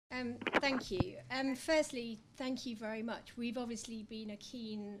Thank you. Firstly, thank you very much. We've obviously been a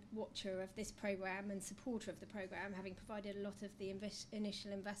keen watcher of this programme and supporter of the programme, having provided a lot of the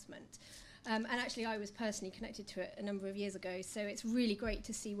initial investment. And actually, I was personally connected to it a number of years ago, so it's really great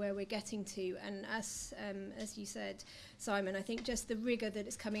to see where we're getting to. And as you said, Simon, I think just the rigour that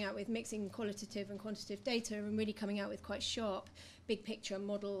it's coming out with, mixing qualitative and quantitative data, and really coming out with quite sharp, big picture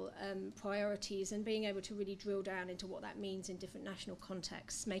model priorities, and being able to really drill down into what that means in different national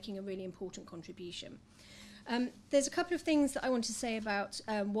contexts, making a really important contribution. There's a couple of things that I want to say about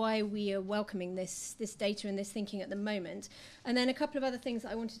why we are welcoming this data and this thinking at the moment, and then a couple of other things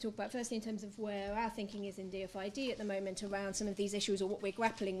that I want to talk about, firstly in terms of where our thinking is in DFID at the moment around some of these issues or what we're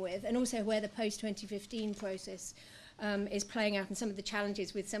grappling with, and also where the post-2015 process is playing out and some of the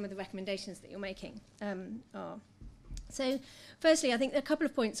challenges with some of the recommendations that you're making are. So, firstly, I think a couple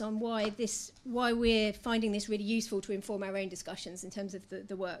of points on why we're finding this really useful to inform our own discussions in terms of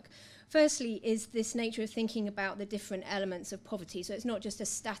the work. Firstly, is this nature of thinking about the different elements of poverty. So it's not just a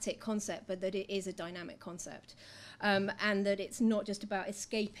static concept, but that it is a dynamic concept. And that it's not just about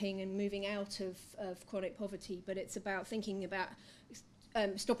escaping and moving out of chronic poverty, but it's about thinking about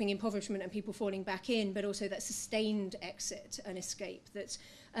stopping impoverishment and people falling back in, but also that sustained exit and escape. That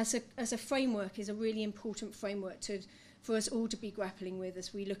as a framework is a really important framework for us all to be grappling with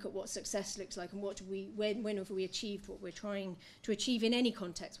as we look at what success looks like and when have we achieved what we're trying to achieve in any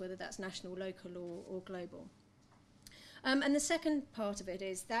context, whether that's national, local or global. And the second part of it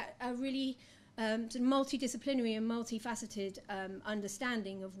is that a really multidisciplinary and multifaceted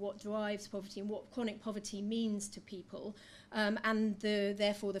understanding of what drives poverty and what chronic poverty means to people, and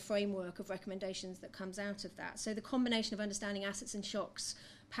therefore the framework of recommendations that comes out of that. So the combination of understanding assets and shocks,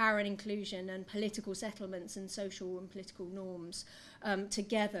 power and inclusion, and political settlements and social and political norms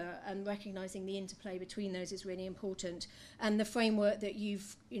together, and recognising the interplay between those is really important. And the framework that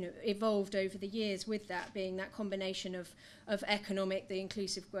you've evolved over the years with that being that combination of economic, the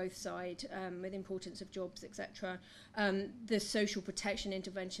inclusive growth side, with importance of jobs, etc., the social protection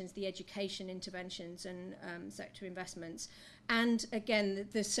interventions, the education interventions and sector investments, and again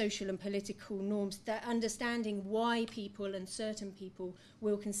the social and political norms, that understanding why people and certain people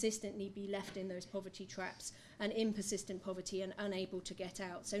will consistently be left in those poverty traps and in persistent poverty and unable to get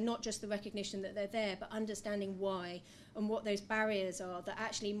out. So not just the recognition that they're there, but understanding why and what those barriers are that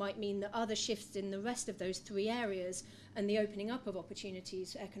actually might mean that other shifts in the rest of those three areas and the opening up of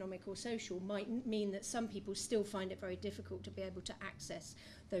opportunities, economic or social, might mean that some people still find it very difficult to be able to access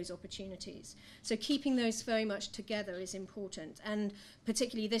those opportunities. So keeping those very much together is important, and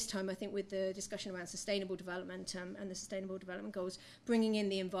particularly this time I think with the discussion around sustainable development and the sustainable development goals, bringing in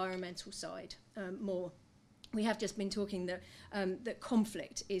the environmental side more. We have just been talking that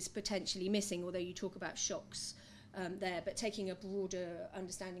conflict is potentially missing, although you talk about shocks there, but taking a broader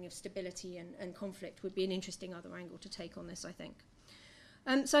understanding of stability and conflict would be an interesting other angle to take on this, I think.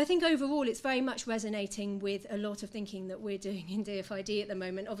 So I think overall it's very much resonating with a lot of thinking that we're doing in DFID at the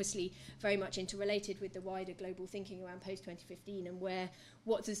moment, obviously very much interrelated with the wider global thinking around post-2015 and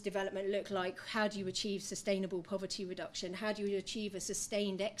what does development look like, how do you achieve sustainable poverty reduction, how do you achieve a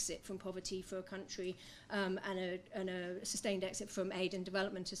sustained exit from poverty for a country and a sustained exit from aid and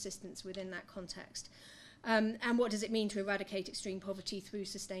development assistance within that context. And what does it mean to eradicate extreme poverty through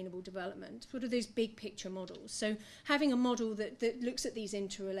sustainable development? What are those big picture models? So having a model that looks at these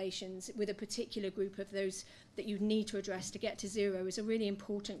interrelations with a particular group of those that you need to address to get to zero is a really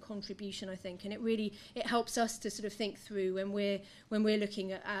important contribution, I think, and it helps us to sort of think through when we're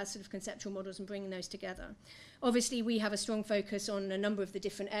looking at our sort of conceptual models and bringing those together. Obviously, we have a strong focus on a number of the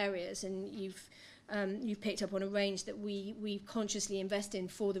different areas, and you've picked up on a range that we consciously invest in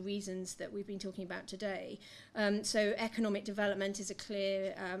for the reasons that we've been talking about today. So economic development is a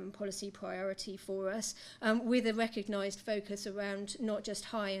clear policy priority for us, with a recognised focus around not just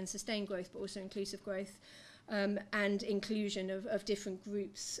high and sustained growth, but also inclusive growth and inclusion of different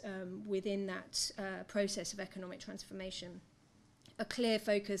groups within that process of economic transformation. A clear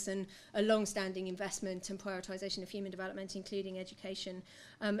focus and a long-standing investment and prioritisation of human development, including education,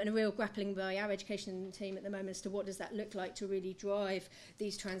 and a real grappling by our education team at the moment as to what does that look like to really drive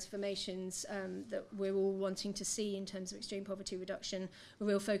these transformations that we're all wanting to see in terms of extreme poverty reduction, a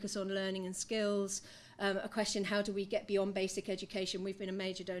real focus on learning and skills, a question, how do we get beyond basic education? We've been a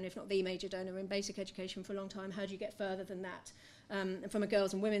major donor, if not the major donor, in basic education for a long time. How do you get further than that? And from a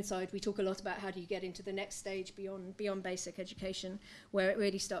girls and women's side, we talk a lot about how do you get into the next stage beyond basic education, where it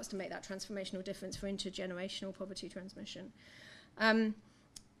really starts to make that transformational difference for intergenerational poverty transmission.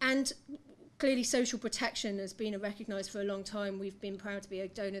 And clearly social protection has been recognised for a long time. We've been proud to be a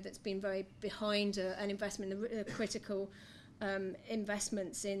donor that's been very behind an investment in a critical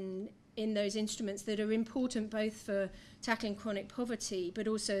investments in those instruments that are important both for tackling chronic poverty, but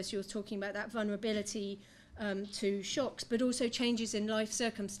also, as you're talking about, that vulnerability to shocks, but also changes in life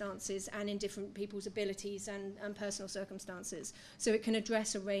circumstances and in different people's abilities and personal circumstances. So it can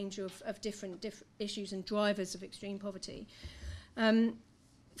address a range of different issues and drivers of extreme poverty.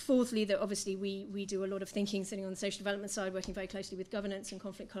 Fourthly, that obviously we do a lot of thinking sitting on the social development side, working very closely with governance and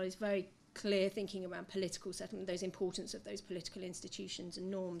conflict colleagues, very clear thinking around political settlement, those importance of those political institutions and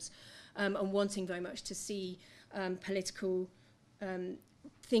norms, and wanting very much to see political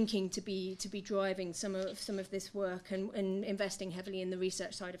thinking to be driving some of this work, and investing heavily in the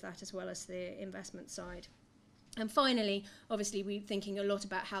research side of that as well as the investment side. And finally, obviously, we're thinking a lot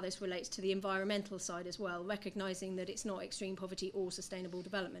about how this relates to the environmental side as well, recognising that it's not extreme poverty or sustainable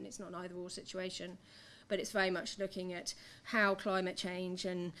development, it's not an either-or situation, but it's very much looking at how climate change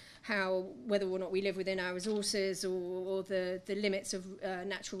and how, whether or not we live within our resources or the limits of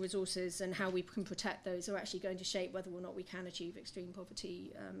natural resources and how we can protect those are actually going to shape whether or not we can achieve extreme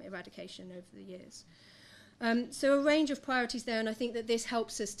poverty eradication over the years. So a range of priorities there, and I think that this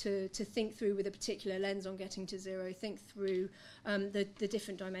helps us to think through with a particular lens on getting to zero, think through the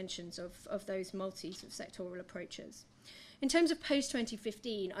different dimensions of those multi-sectoral approaches. In terms of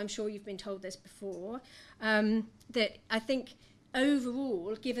post-2015, I'm sure you've been told this before, that I think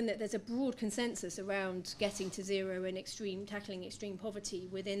overall, given that there's a broad consensus around getting to zero and tackling extreme poverty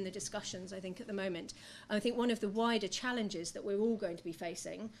within the discussions, I think, at the moment, I think one of the wider challenges that we're all going to be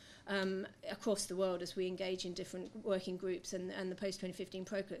facing across the world as we engage in different working groups and the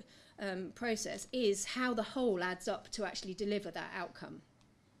post-2015 process is how the whole adds up to actually deliver that outcome.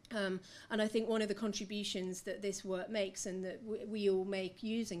 And I think one of the contributions that this work makes and that we all make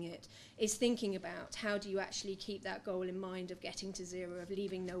using it is thinking about how do you actually keep that goal in mind of getting to zero, of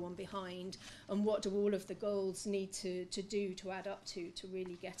leaving no one behind, and what do all of the goals need to do to add up to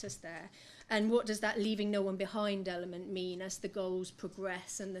really get us there. And what does that leaving no one behind element mean as the goals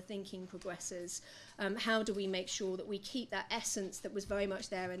progress and the thinking progresses? How do we make sure that we keep that essence that was very much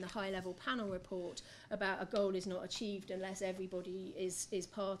there in the high-level panel report about a goal is not achieved unless everybody is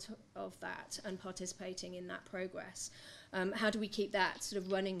part of that and participating in that progress? How do we keep that sort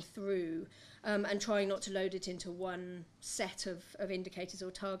of running through and trying not to load it into one set of indicators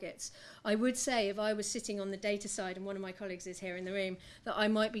or targets? I would say if I was sitting on the data side, and one of my colleagues is here in the room, that I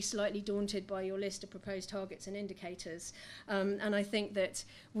might be slightly daunted by your list of proposed targets and indicators. And I think that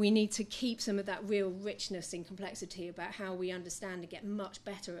we need to keep some of that real richness and complexity about how we understand and get much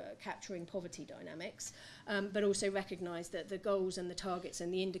better at capturing poverty dynamics, but also recognise that the goals and the targets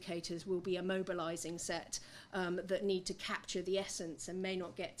and the indicators will be a mobilising set that need to capture the essence and may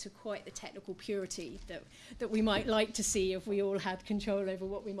not get to quite the technical purity that we might like to see if we all had control over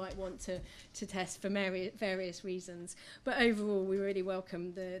what we might want to test for various reasons. But overall, we really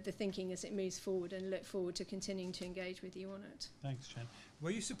welcome the thinking as it moves forward and look forward to continuing to engage with you on it. Thanks, Jen. Were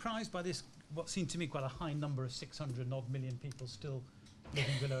you surprised by this, what seemed to me quite a high number of 600 odd million people still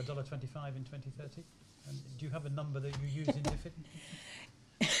living below $1.25 in 2030? And do you have a number that you use in DFID?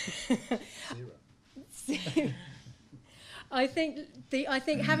 Zero. I think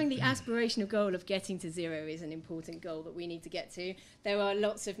having the aspirational goal of getting to zero is an important goal that we need to get to. There are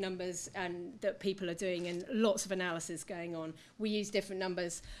lots of numbers that people are doing and lots of analysis going on. We use different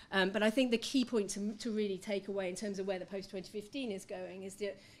numbers, but I think the key point to really take away in terms of where the post-2015 is going is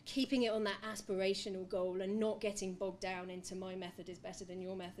that keeping it on that aspirational goal and not getting bogged down into my method is better than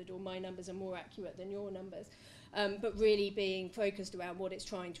your method or my numbers are more accurate than your numbers, but really being focused around what it's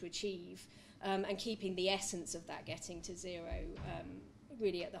trying to achieve. And keeping the essence of that getting to zero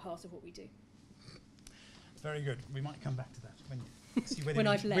really at the heart of what we do. Very good. We might come back to that when see whether, when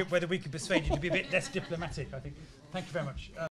I've left. Whether we could persuade you to be a bit less diplomatic, I think. Thank you very much.